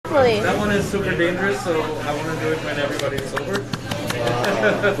Definitely. That one is super dangerous, so I want to do it when everybody's sober.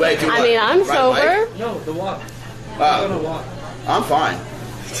 Wait, do what? I mean, I'm Ride a sober. No, the walk. bike? I'm gonna walk. I'm fine.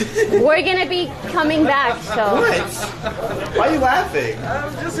 We're gonna be coming back, so. What? Why are you laughing?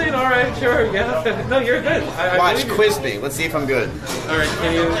 I'm just saying, alright, sure, yeah. No, you're good. I Watch, believe you. quiz me. Let's see if I'm good. Alright,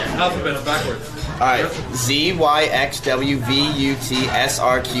 can you alphabet it backwards? Alright. Z, Y, X, W, V, U, T, S,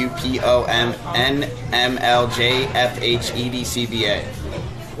 R, Q, P, O, M, N, M, L, J, F, H, E, D, C, B, A.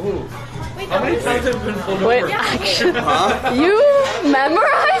 Ooh. How many times have you been pulled Wait, over? Huh? you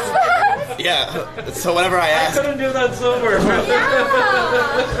memorized that? Yeah. So whenever I I ask. couldn't do that sober.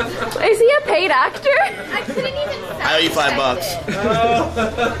 Is he a paid actor? I couldn't even sound I owe you $5.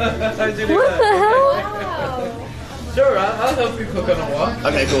 I do What the hell? Wow. Sure, I'll help you cook on a walk.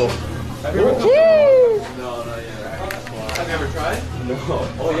 Okay, cool. Have you ever Jeez. No, not yet. Have you ever tried? No.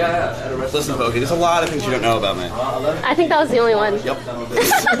 Oh yeah, at a restaurant. Listen, Pokey, there's a lot of things you don't know about me. I think that was the only one. Yep.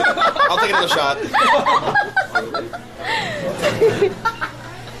 I'll take another shot.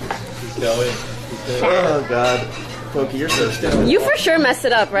 Oh god. Pokey, you're so stupid. You for sure messed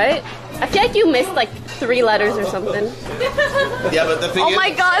it up, right? I feel like you missed like 3 letters or something. Yeah, but the thing Oh is. my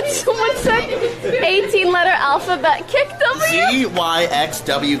god, someone said 18-letter alphabet. Kick W. Z, Y, X,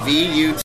 W, V, U,